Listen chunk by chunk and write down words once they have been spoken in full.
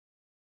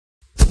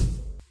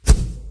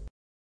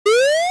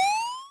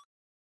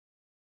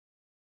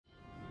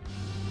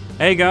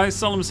Hey guys,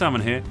 Solemn Salmon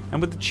here,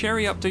 and with the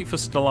Cherryh update for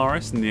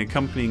Stellaris and the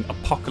accompanying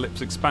Apocalypse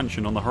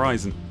expansion on the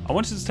horizon, I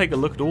wanted to take a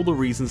look at all the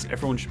reasons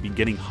everyone should be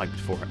getting hyped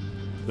for it.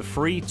 The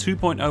free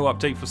 2.0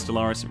 update for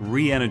Stellaris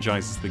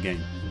re-energizes the game,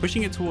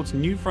 pushing it towards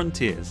new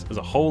frontiers as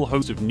a whole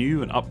host of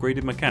new and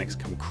upgraded mechanics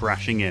come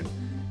crashing in.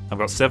 I've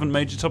got 7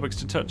 major topics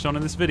to touch on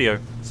in this video,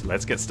 so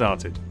let's get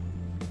started.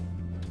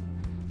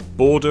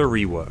 Border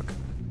Rework.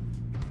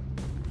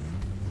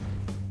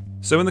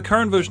 So in the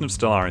current version of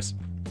Stellaris,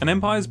 an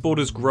empire's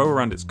borders grow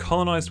around its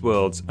colonized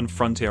worlds and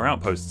frontier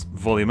outposts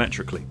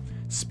volumetrically,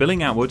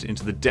 spilling outward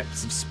into the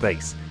depths of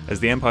space as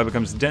the empire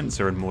becomes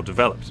denser and more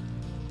developed.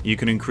 You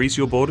can increase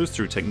your borders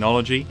through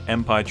technology,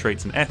 empire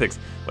traits and ethics,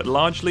 but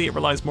largely it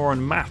relies more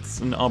on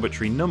maths and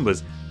arbitrary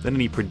numbers than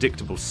any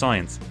predictable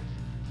science.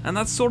 And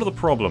that's sort of the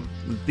problem,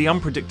 the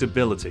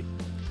unpredictability.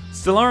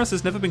 Stellaris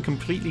has never been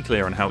completely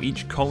clear on how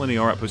each colony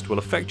or outpost will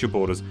affect your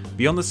borders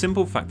beyond the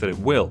simple fact that it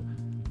will.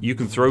 You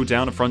can throw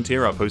down a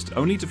frontier outpost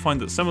only to find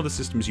that some of the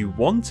systems you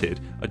wanted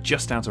are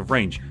just out of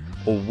range,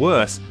 or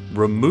worse,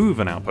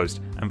 remove an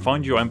outpost and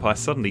find your empire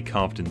suddenly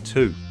carved in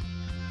two.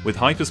 With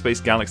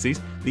hyperspace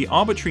galaxies, the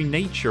arbitrary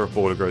nature of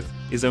border growth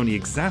is only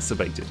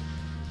exacerbated.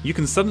 You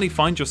can suddenly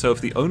find yourself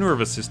the owner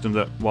of a system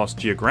that, whilst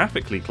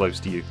geographically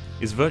close to you,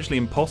 is virtually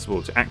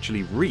impossible to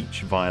actually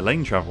reach via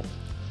lane travel.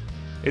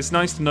 It's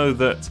nice to know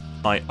that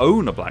I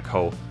own a black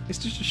hole, it's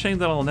just a shame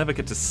that I'll never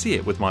get to see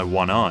it with my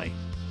one eye.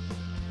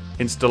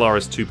 In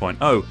Stellaris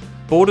 2.0,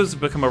 borders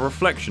have become a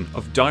reflection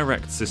of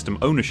direct system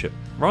ownership,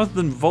 rather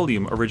than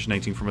volume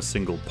originating from a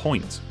single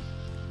point.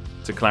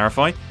 To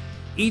clarify,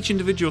 each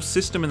individual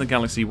system in the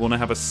galaxy will now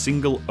have a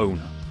single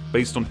owner,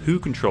 based on who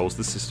controls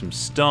the system's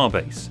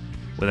starbase,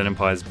 with an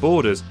empire's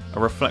borders a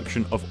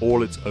reflection of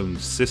all its own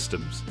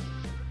systems.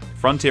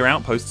 Frontier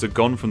outposts are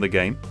gone from the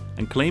game,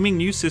 and claiming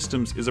new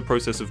systems is a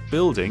process of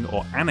building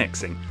or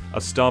annexing a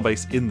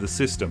starbase in the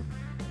system,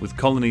 with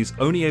colonies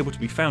only able to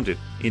be founded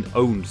in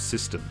owned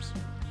systems.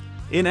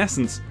 In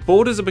essence,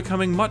 borders are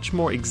becoming much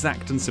more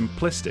exact and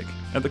simplistic,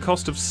 at the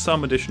cost of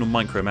some additional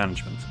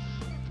micromanagement.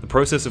 The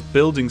process of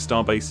building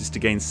starbases to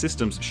gain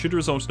systems should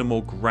result in a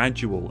more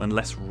gradual and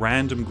less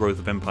random growth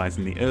of empires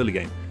in the early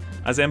game,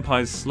 as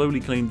empires slowly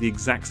claim the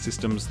exact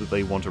systems that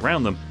they want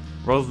around them,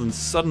 rather than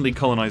suddenly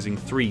colonizing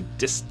 3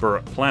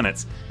 disparate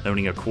planets and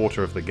owning a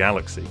quarter of the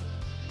galaxy.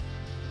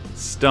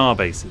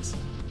 Starbases.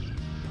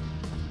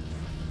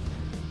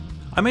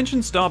 I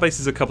mentioned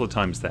starbases a couple of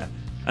times there,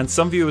 and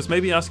some viewers may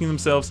be asking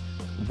themselves,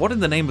 what in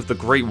the name of the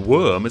Great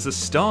Worm is a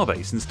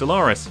starbase in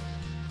Stellaris?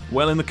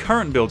 Well, in the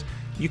current build,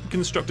 you can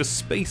construct a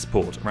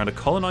spaceport around a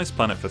colonized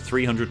planet for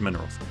 300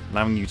 minerals,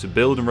 allowing you to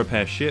build and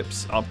repair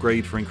ships,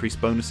 upgrade for increased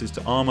bonuses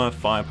to armor,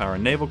 firepower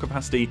and naval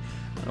capacity,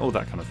 and all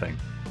that kind of thing.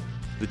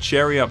 The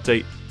Cherryh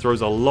update throws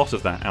a lot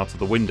of that out of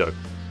the window,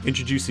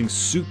 introducing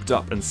souped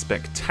up and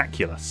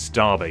spectacular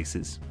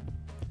starbases.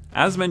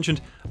 As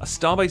mentioned, a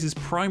starbase's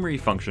primary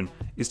function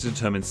is to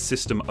determine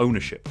system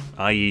ownership,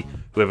 i.e.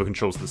 whoever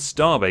controls the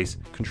starbase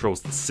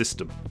controls the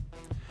system.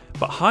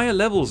 But higher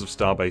levels of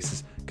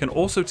starbases can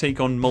also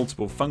take on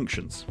multiple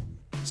functions.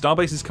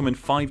 Starbases come in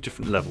 5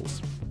 different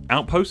levels: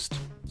 Outpost,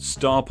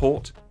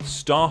 Starport,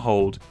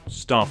 Starhold,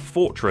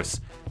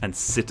 Starfortress, and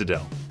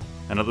Citadel.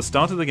 And at the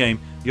start of the game,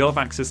 you'll have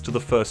access to the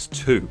first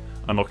 2,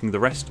 unlocking the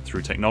rest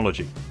through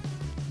technology.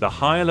 The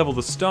higher level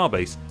the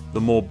starbase,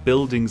 the more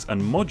buildings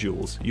and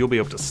modules you'll be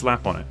able to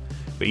slap on it,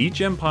 but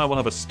each empire will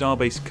have a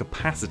starbase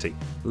capacity,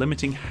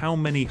 limiting how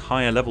many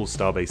higher level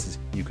starbases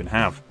you can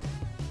have.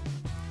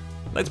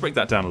 Let's break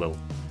that down a little.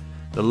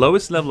 The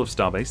lowest level of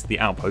starbase,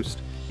 the Outpost,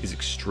 is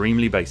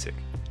extremely basic.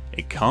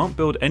 It can't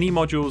build any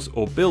modules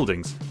or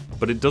buildings,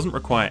 but it doesn't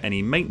require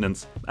any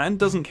maintenance and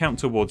doesn't count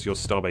towards your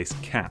starbase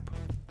cap.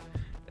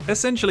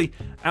 Essentially,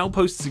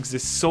 outposts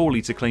exist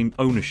solely to claim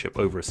ownership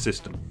over a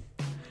system.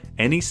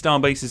 Any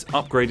starbases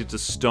upgraded to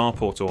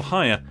Starport or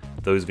higher,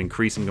 those of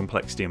increasing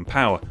complexity and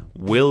power,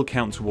 will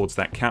count towards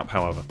that cap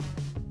however.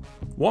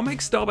 What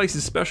makes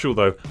starbases special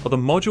though are the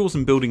modules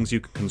and buildings you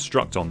can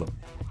construct on them.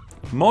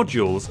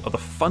 Modules are the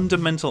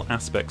fundamental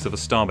aspects of a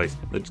starbase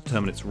that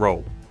determine its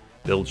role.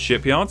 Build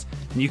shipyards,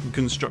 and you can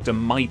construct a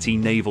mighty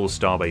naval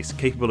starbase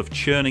capable of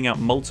churning out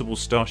multiple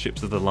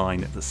starships of the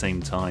line at the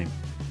same time.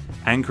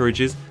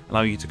 Anchorages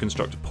allow you to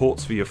construct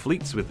ports for your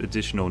fleets with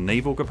additional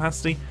naval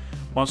capacity,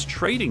 whilst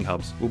trading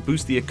hubs will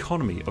boost the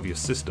economy of your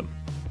system.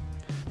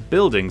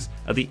 Buildings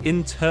are the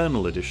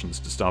internal additions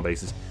to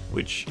starbases,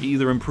 which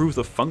either improve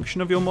the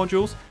function of your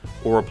modules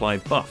or apply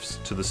buffs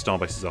to the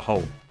starbase as a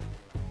whole.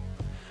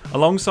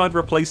 Alongside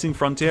replacing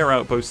frontier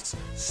outposts,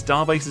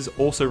 starbases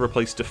also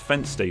replace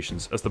defense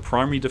stations as the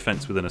primary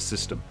defense within a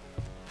system.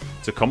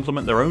 To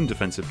complement their own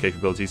defensive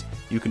capabilities,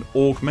 you can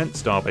augment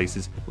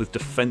starbases with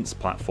defense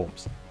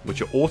platforms,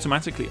 which are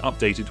automatically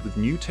updated with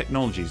new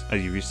technologies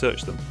as you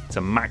research them to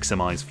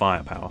maximize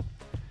firepower.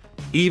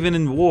 Even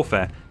in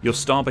warfare, your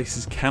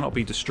starbases cannot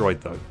be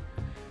destroyed though.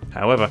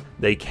 However,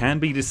 they can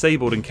be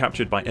disabled and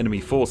captured by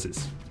enemy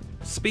forces.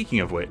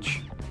 Speaking of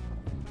which,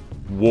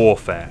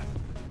 warfare.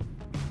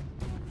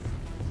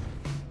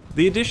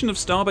 The addition of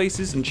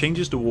starbases and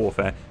changes to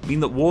warfare mean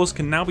that wars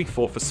can now be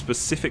fought for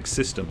specific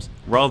systems,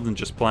 rather than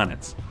just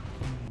planets.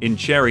 In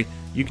Cherryh,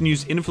 you can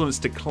use influence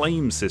to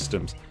claim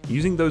systems,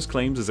 using those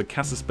claims as a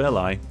casus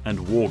belli and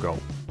war goal.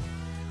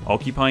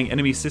 Occupying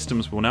enemy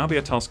systems will now be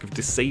a task of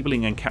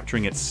disabling and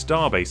capturing its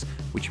starbase,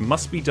 which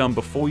must be done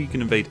before you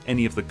can invade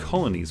any of the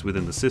colonies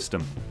within the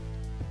system.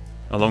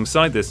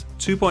 Alongside this,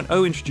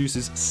 2.0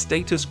 introduces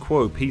status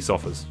quo peace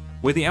offers,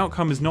 where the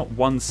outcome is not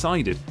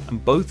one-sided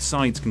and both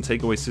sides can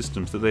take away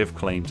systems that they have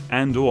claimed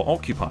and or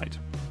occupied.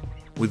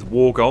 With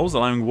war goals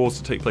allowing wars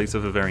to take place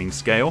of a varying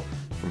scale,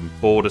 from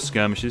border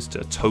skirmishes to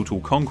total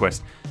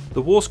conquest,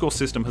 the war score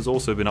system has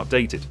also been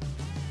updated.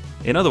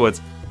 In other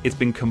words, it's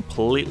been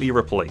completely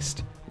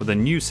replaced with a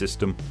new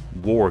system,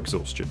 war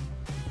exhaustion.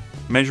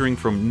 Measuring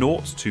from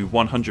 0 to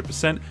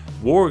 100%,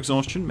 war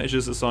exhaustion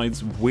measures a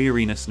side's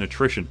weariness and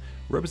attrition,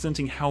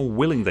 representing how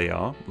willing they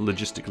are,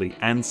 logistically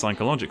and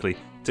psychologically,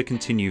 to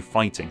continue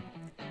fighting.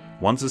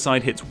 Once a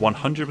side hits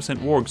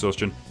 100% war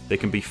exhaustion, they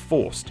can be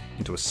forced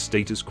into a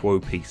status quo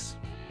peace.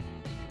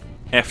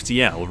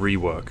 FTL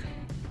rework.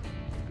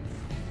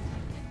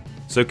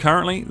 So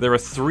currently, there are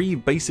 3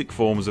 basic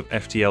forms of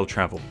FTL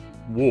travel: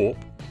 warp,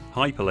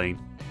 hyperlane,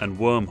 and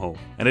wormhole.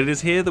 And it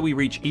is here that we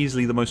reach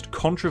easily the most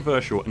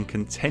controversial and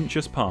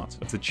contentious part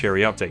of the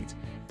Cherryh update,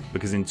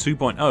 because in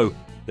 2.0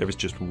 there is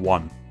just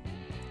one: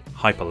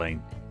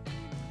 hyperlane.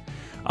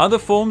 Other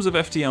forms of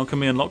FTL can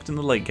be unlocked in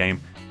the late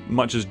game,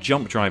 much as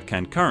jump drive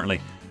can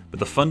currently, but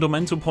the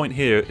fundamental point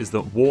here is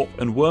that warp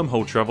and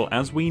wormhole travel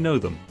as we know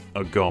them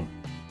are gone.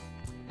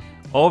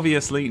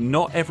 Obviously,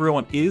 not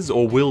everyone is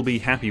or will be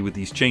happy with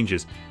these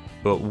changes,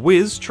 but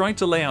Wiz tried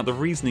to lay out the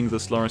reasoning the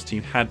Stellaris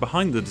team had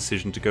behind the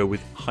decision to go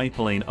with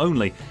hyperlane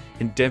only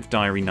in Dev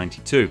Diary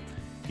 92,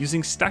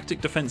 using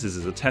static defenses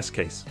as a test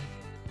case.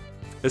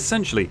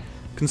 Essentially,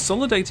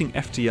 consolidating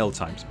FTL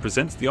types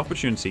presents the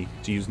opportunity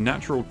to use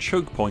natural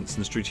choke points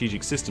in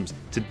strategic systems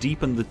to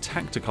deepen the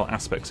tactical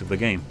aspects of the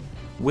game,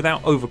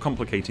 without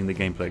overcomplicating the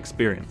gameplay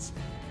experience,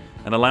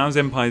 and allows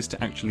empires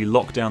to actually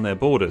lock down their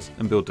borders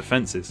and build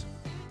defenses.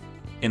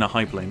 In a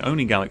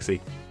hyperlane-only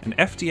galaxy, an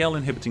FTL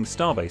inhibiting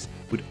starbase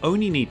would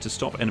only need to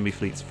stop enemy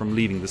fleets from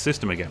leaving the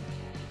system again.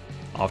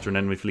 After an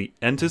enemy fleet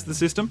enters the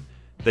system,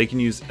 they can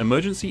use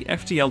emergency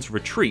FTL to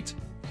retreat,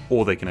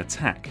 or they can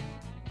attack.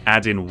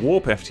 Add in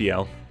warp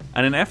FTL,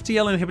 and an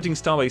FTL inhibiting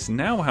starbase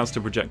now has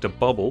to project a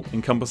bubble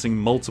encompassing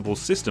multiple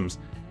systems,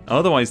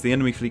 otherwise the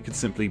enemy fleet could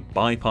simply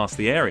bypass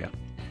the area.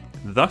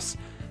 Thus,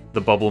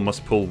 the bubble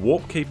must pull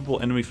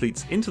warp-capable enemy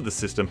fleets into the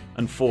system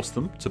and force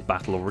them to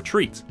battle or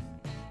retreat.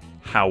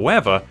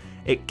 However,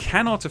 it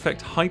cannot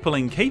affect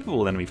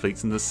hyperlane-capable enemy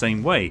fleets in the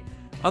same way,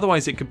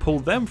 otherwise it could pull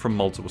them from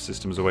multiple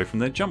systems away from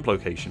their jump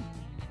location.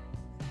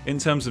 In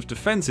terms of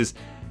defenses,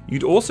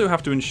 you'd also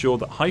have to ensure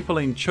that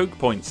hyperlane choke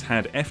points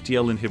had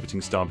FTL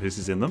inhibiting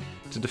starbases in them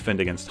to defend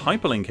against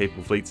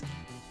hyperlane-capable fleets,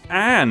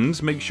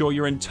 and make sure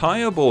your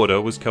entire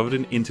border was covered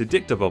in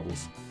interdictor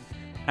bubbles.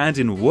 Add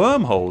in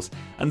wormholes,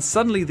 and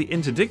suddenly the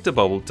interdictor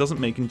bubble doesn't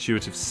make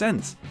intuitive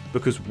sense,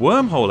 because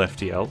wormhole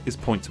FTL is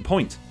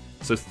point-to-point.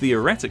 So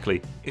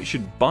theoretically, it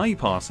should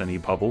bypass any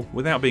bubble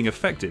without being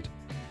affected.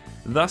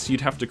 Thus, you'd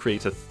have to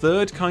create a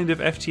third kind of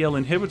FTL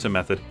inhibitor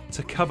method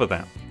to cover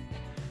that.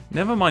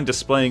 Never mind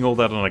displaying all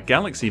that on a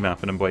galaxy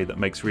map in a way that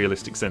makes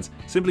realistic sense,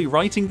 simply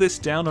writing this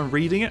down and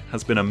reading it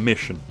has been a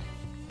mission.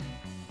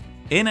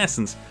 In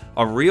essence,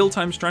 a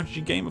real-time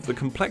strategy game of the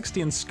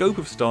complexity and scope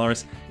of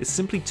Stellaris is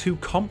simply too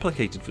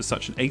complicated for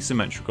such an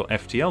asymmetrical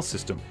FTL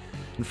system,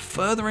 and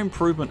further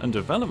improvement and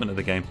development of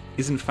the game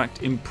is in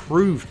fact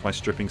improved by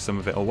stripping some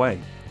of it away.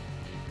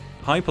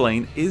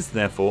 Hyperlane is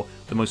therefore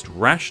the most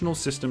rational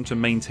system to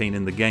maintain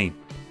in the game,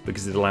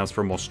 because it allows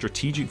for a more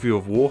strategic view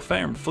of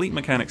warfare and fleet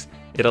mechanics,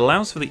 it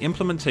allows for the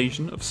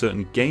implementation of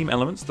certain game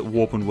elements that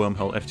warp and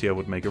wormhole FTL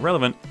would make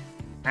irrelevant,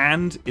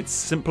 and it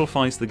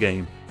simplifies the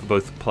game for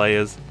both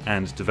players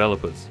and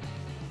developers.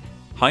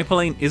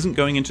 Hyperlane isn't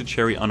going into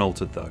Cherryh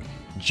unaltered though.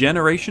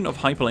 Generation of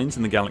hyperlanes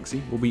in the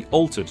galaxy will be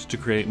altered to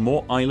create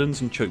more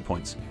islands and choke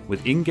points,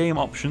 with in-game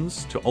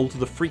options to alter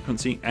the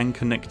frequency and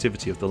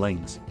connectivity of the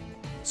lanes.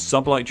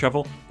 Sublight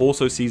travel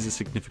also sees a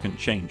significant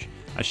change,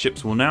 as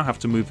ships will now have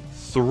to move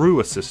through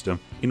a system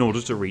in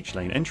order to reach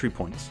lane entry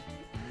points.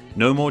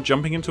 No more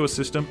jumping into a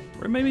system,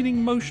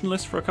 remaining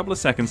motionless for a couple of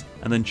seconds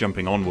and then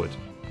jumping onward.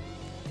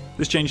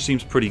 This change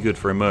seems pretty good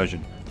for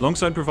immersion,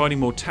 alongside providing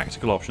more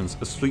tactical options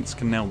as fleets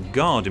can now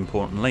guard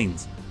important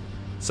lanes.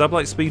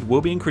 Sublight speed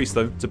will be increased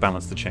though to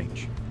balance the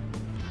change.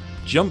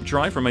 Jump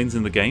drive remains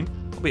in the game,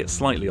 albeit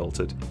slightly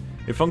altered.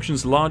 It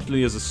functions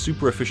largely as a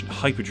super efficient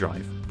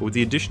hyperdrive, but with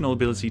the additional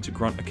ability to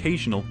grant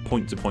occasional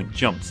point-to-point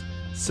jumps,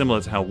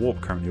 similar to how warp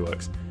currently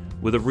works,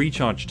 with a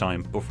recharge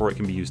time before it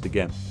can be used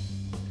again.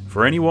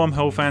 For any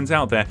wormhole fans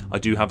out there, I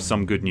do have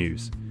some good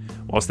news.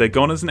 Whilst they're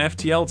gone as an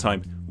FTL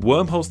type,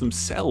 wormholes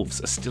themselves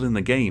are still in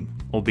the game,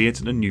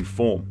 albeit in a new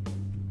form.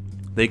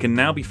 They can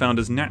now be found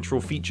as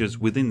natural features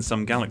within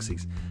some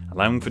galaxies,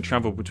 allowing for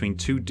travel between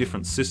two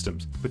different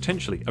systems,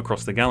 potentially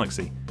across the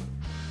galaxy.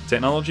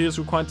 Technology is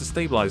required to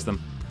stabilize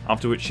them,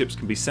 after which ships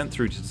can be sent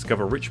through to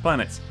discover rich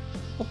planets,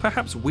 or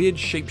perhaps weird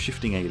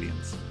shape-shifting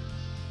aliens.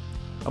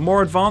 A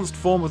more advanced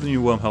form of the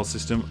new wormhole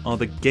system are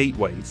the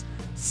gateways.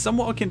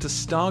 Somewhat akin to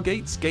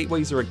stargates,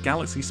 gateways are a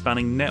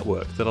galaxy-spanning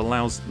network that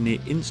allows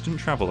near-instant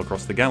travel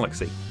across the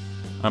galaxy.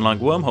 Unlike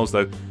wormholes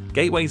though,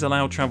 gateways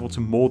allow travel to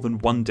more than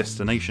one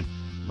destination,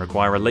 and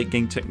require a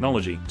late-game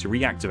technology to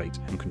reactivate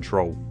and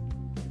control.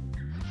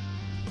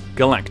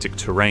 Galactic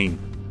terrain.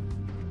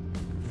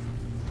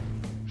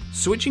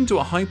 Switching to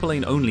a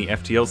hyperlane-only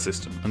FTL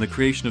system and the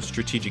creation of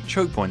strategic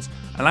choke points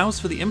allows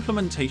for the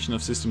implementation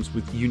of systems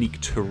with unique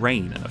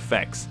terrain and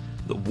effects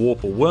that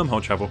warp or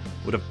wormhole travel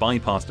would have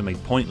bypassed and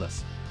made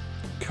pointless.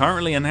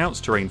 Currently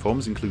announced terrain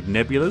forms include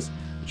nebulas,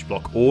 which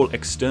block all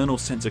external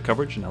sensor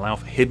coverage and allow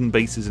for hidden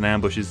bases and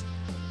ambushes,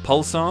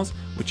 pulsars,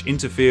 which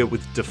interfere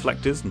with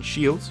deflectors and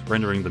shields,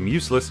 rendering them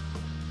useless,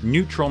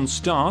 neutron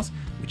stars,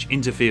 which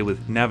interfere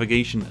with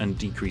navigation and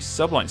decrease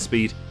sublight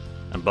speed,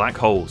 and black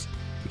holes,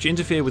 which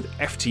interfere with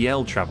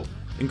FTL travel,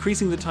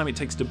 increasing the time it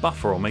takes to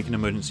buffer or make an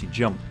emergency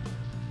jump.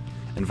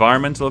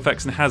 Environmental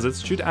effects and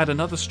hazards should add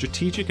another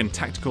strategic and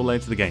tactical layer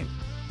to the game,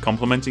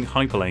 complementing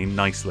Hyperlane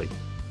nicely.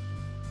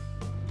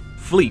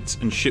 Fleet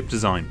and ship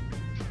design.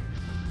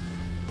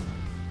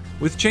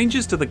 With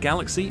changes to the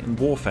galaxy and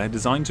warfare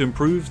designed to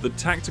improve the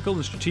tactical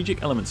and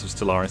strategic elements of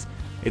Stellaris,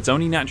 it's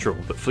only natural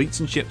that fleets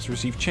and ships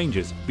receive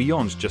changes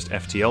beyond just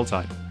FTL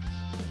type.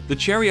 The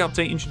Cherryh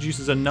update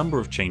introduces a number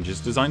of changes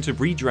designed to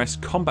redress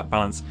combat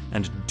balance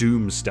and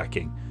doom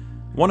stacking,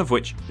 one of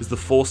which is the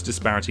force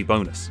disparity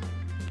bonus.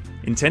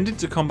 Intended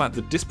to combat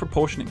the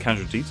disproportionate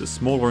casualties a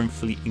smaller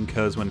fleet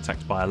incurs when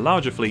attacked by a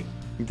larger fleet,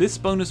 this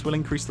bonus will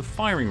increase the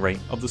firing rate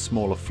of the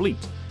smaller fleet,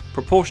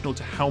 proportional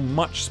to how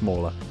much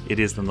smaller it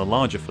is than the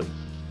larger fleet.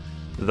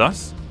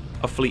 Thus,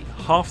 a fleet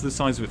half the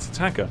size of its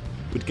attacker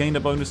would gain a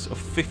bonus of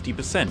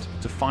 50%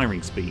 to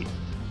firing speed.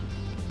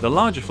 The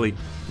larger fleet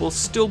will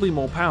still be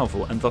more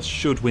powerful and thus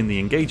should win the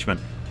engagement,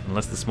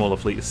 unless the smaller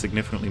fleet is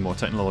significantly more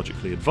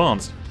technologically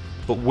advanced,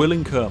 but will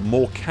incur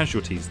more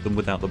casualties than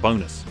without the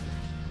bonus.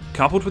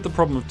 Coupled with the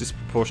problem of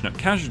disproportionate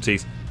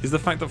casualties is the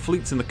fact that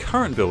fleets in the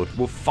current build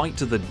will fight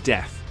to the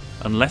death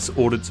unless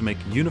ordered to make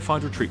a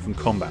unified retreat from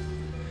combat.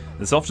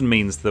 This often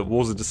means that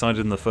wars are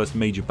decided in the first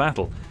major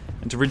battle,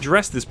 and to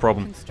redress this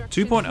problem,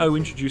 2.0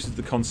 introduces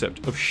the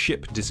concept of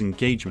ship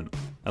disengagement,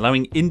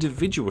 allowing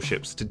individual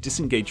ships to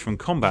disengage from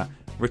combat,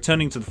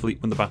 returning to the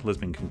fleet when the battle has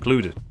been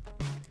concluded.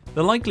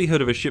 The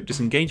likelihood of a ship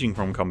disengaging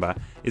from combat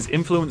is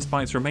influenced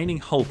by its remaining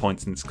hull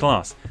points in its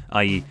class,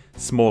 i.e.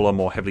 smaller,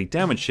 more heavily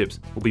damaged ships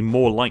will be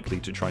more likely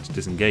to try to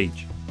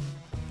disengage.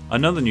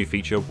 Another new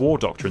feature, War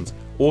Doctrines,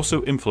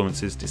 also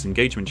influences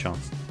disengagement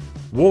chance.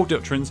 War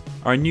Doctrines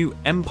are a new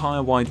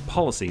empire-wide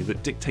policy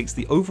that dictates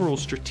the overall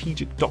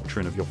strategic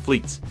doctrine of your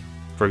fleets.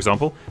 For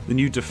example, the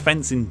new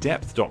Defense in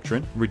Depth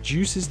doctrine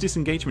reduces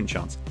disengagement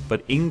chance,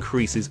 but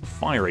increases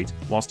fire rate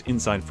whilst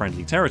inside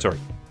friendly territory,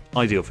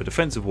 ideal for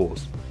defensive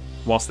wars,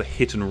 whilst the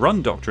Hit and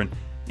Run doctrine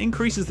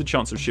increases the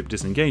chance of ship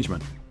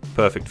disengagement,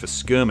 perfect for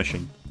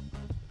skirmishing.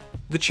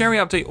 The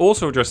Cherryh update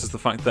also addresses the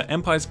fact that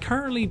empires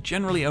currently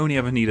generally only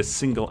ever need a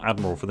single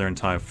admiral for their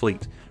entire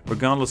fleet,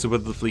 regardless of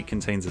whether the fleet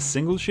contains a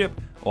single ship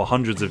or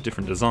hundreds of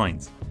different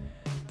designs.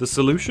 The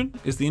solution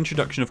is the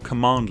introduction of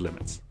command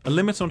limits, a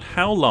limit on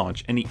how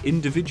large any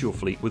individual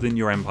fleet within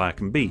your empire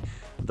can be,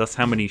 and thus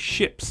how many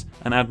ships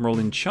an admiral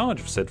in charge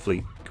of said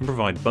fleet can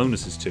provide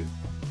bonuses to.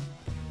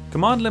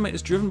 Command limit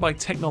is driven by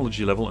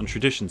technology level and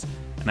traditions,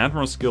 and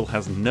admiral skill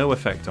has no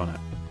effect on it.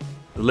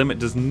 The limit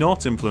does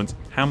not influence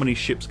how many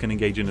ships can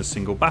engage in a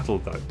single battle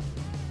though.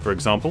 For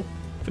example,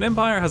 if an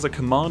empire has a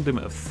command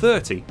limit of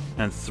 30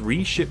 and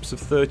 3 ships of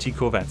 30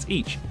 corvettes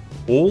each,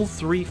 all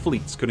 3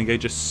 fleets could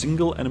engage a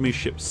single enemy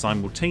ship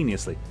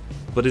simultaneously,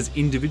 but as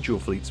individual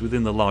fleets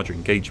within the larger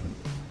engagement.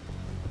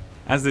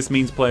 As this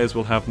means players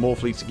will have more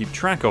fleets to keep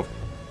track of,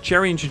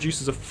 Cherryh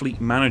introduces a fleet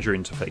manager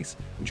interface,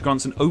 which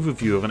grants an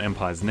overview of an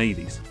empire's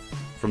navies.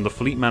 From the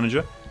fleet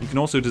manager, you can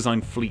also design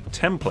fleet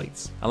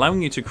templates,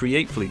 allowing you to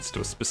create fleets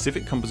to a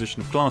specific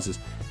composition of classes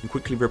and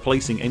quickly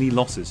replacing any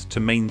losses to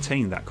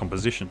maintain that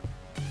composition.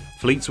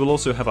 Fleets will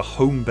also have a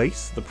home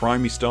base, the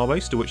primary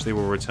starbase to which they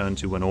will return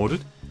to when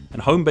ordered,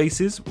 and home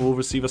bases will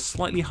receive a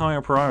slightly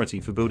higher priority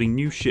for building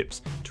new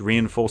ships to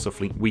reinforce a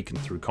fleet weakened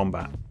through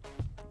combat.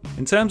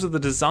 In terms of the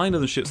design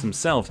of the ships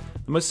themselves,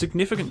 the most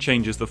significant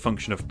change is the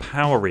function of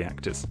power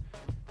reactors.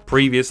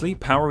 Previously,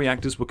 power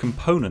reactors were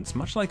components,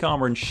 much like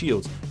armor and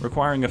shields,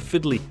 requiring a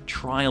fiddly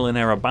trial and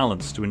error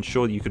balance to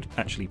ensure you could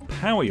actually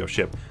power your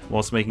ship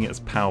whilst making it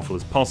as powerful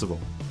as possible.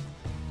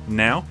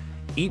 Now,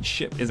 each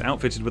ship is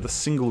outfitted with a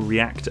single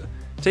reactor,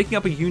 taking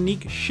up a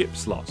unique ship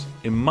slot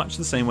in much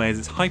the same way as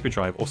its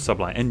hyperdrive or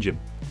sublight engine.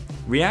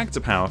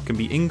 Reactor power can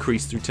be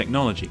increased through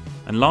technology,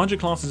 and larger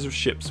classes of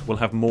ships will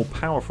have more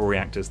powerful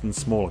reactors than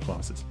smaller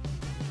classes.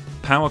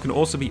 Power can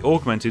also be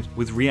augmented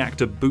with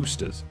reactor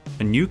boosters,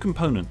 a new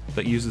component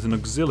that uses an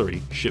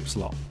auxiliary ship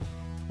slot.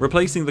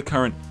 Replacing the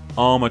current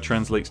armor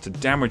translates to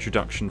damage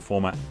reduction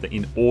format that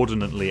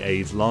inordinately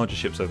aids larger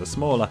ships over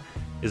smaller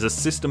is a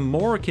system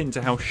more akin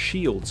to how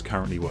shields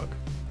currently work.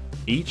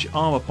 Each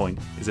armor point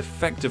is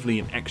effectively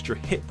an extra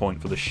hit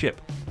point for the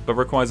ship, but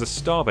requires a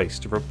starbase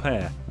to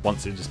repair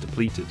once it is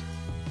depleted.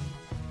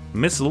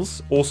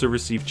 Missiles also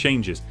receive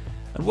changes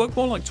and work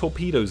more like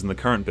torpedoes in the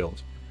current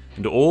build,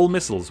 and all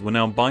missiles will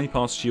now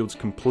bypass shields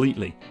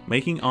completely,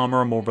 making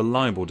armor a more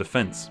reliable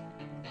defense.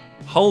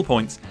 Hull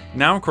points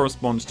now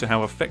correspond to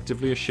how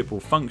effectively a ship will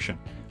function,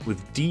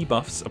 with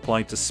debuffs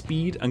applied to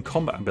speed and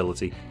combat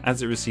ability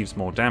as it receives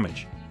more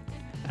damage.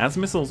 As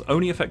missiles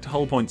only affect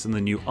hull points in the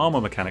new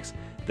armor mechanics,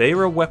 they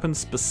are a weapon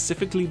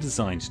specifically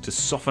designed to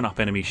soften up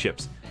enemy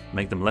ships,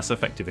 make them less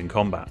effective in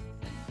combat.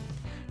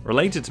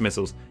 Related to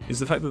missiles is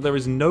the fact that there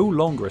is no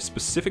longer a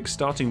specific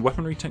starting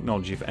weaponry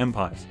technology for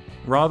empires.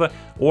 Rather,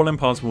 all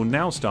empires will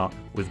now start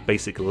with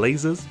basic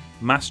lasers,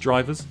 mass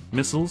drivers,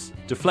 missiles,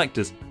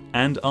 deflectors,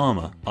 and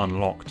armor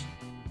unlocked.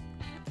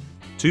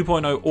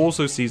 2.0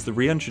 also sees the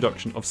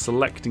reintroduction of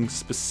selecting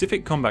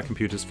specific combat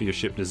computers for your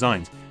ship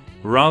designs,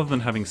 rather than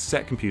having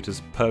set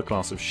computers per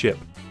class of ship.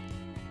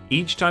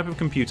 Each type of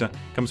computer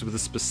comes with a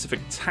specific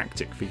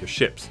tactic for your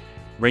ships,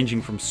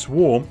 ranging from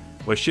Swarm,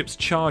 where ships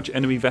charge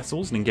enemy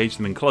vessels and engage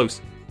them in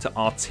close, to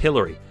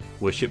Artillery,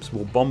 where ships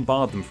will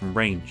bombard them from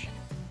range.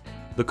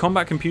 The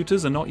combat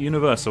computers are not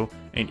universal,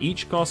 and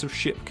each class of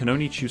ship can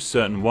only choose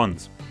certain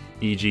ones,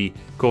 e.g.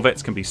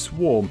 corvettes can be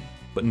Swarm,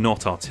 but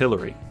not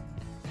Artillery.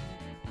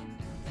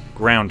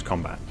 Ground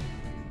combat.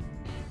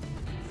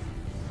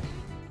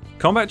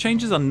 Combat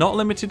changes are not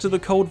limited to the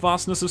cold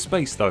vastness of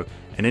space though,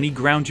 and any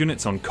ground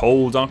units on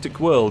cold Arctic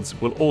worlds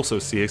will also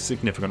see a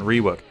significant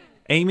rework,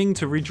 aiming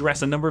to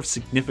redress a number of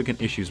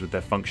significant issues with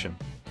their function.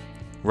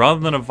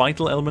 Rather than a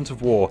vital element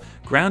of war,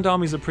 ground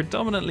armies are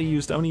predominantly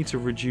used only to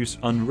reduce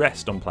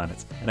unrest on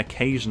planets and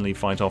occasionally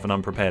fight off an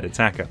unprepared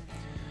attacker.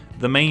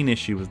 The main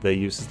issue with their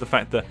use is the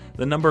fact that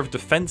the number of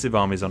defensive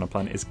armies on a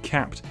planet is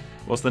capped,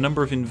 whilst the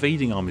number of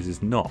invading armies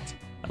is not,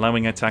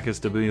 allowing attackers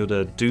to build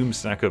a doom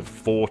stack of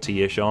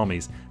 40-ish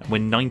armies and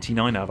win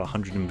 99 out of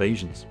 100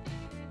 invasions.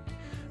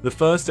 The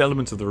first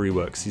element of the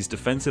rework sees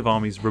defensive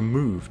armies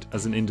removed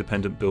as an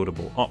independent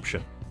buildable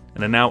option,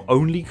 and are now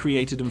only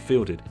created and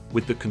fielded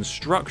with the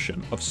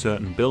construction of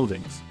certain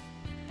buildings.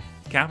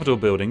 Capital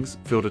buildings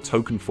field a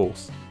token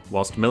force,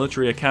 whilst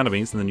military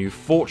academies and the new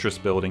fortress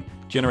building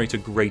generate a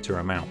greater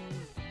amount.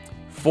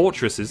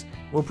 Fortresses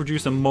will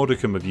produce a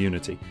modicum of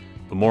unity,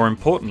 but more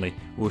importantly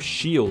will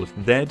shield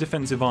their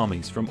defensive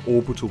armies from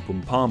orbital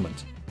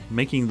bombardment,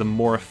 making them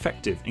more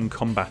effective in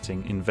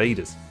combating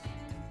invaders.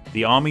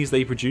 The armies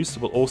they produce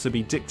will also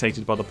be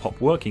dictated by the pop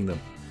working them,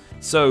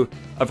 so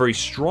a very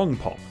strong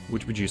pop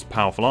would produce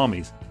powerful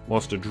armies,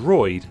 whilst a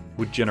droid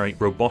would generate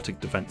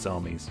robotic defense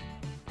armies.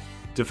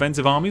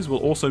 Defensive armies will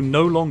also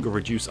no longer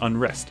reduce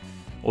unrest,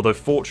 although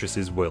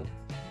fortresses will.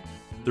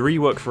 The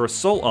rework for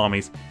assault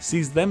armies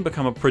sees them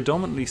become a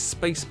predominantly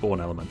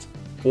spaceborne element,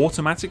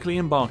 automatically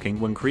embarking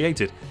when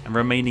created and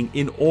remaining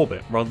in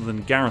orbit rather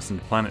than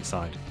garrisoned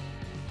planetside.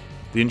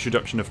 The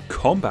introduction of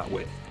combat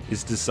width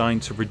is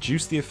designed to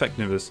reduce the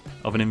effectiveness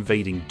of an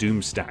invading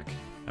doom stack,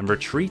 and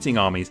retreating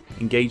armies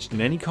engaged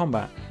in any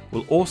combat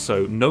will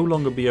also no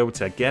longer be able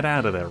to get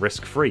out of there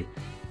risk-free,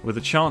 with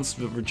a chance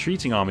that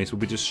retreating armies will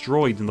be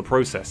destroyed in the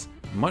process,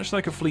 much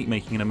like a fleet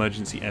making an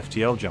emergency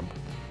FTL jump.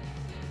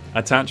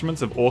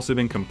 Attachments have also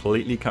been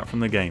completely cut from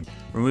the game,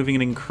 removing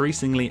an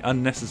increasingly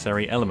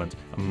unnecessary element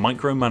of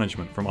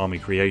micromanagement from army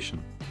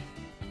creation.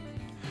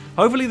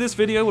 Hopefully this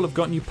video will have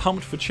gotten you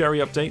pumped for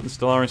Cherryh update and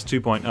Stellaris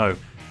 2.0.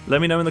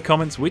 Let me know in the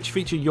comments which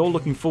feature you're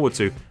looking forward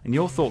to and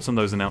your thoughts on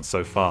those announced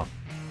so far.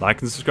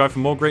 Like and subscribe for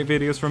more great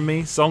videos from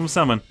me, Solemn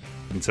Salmon.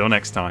 Until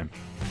next time.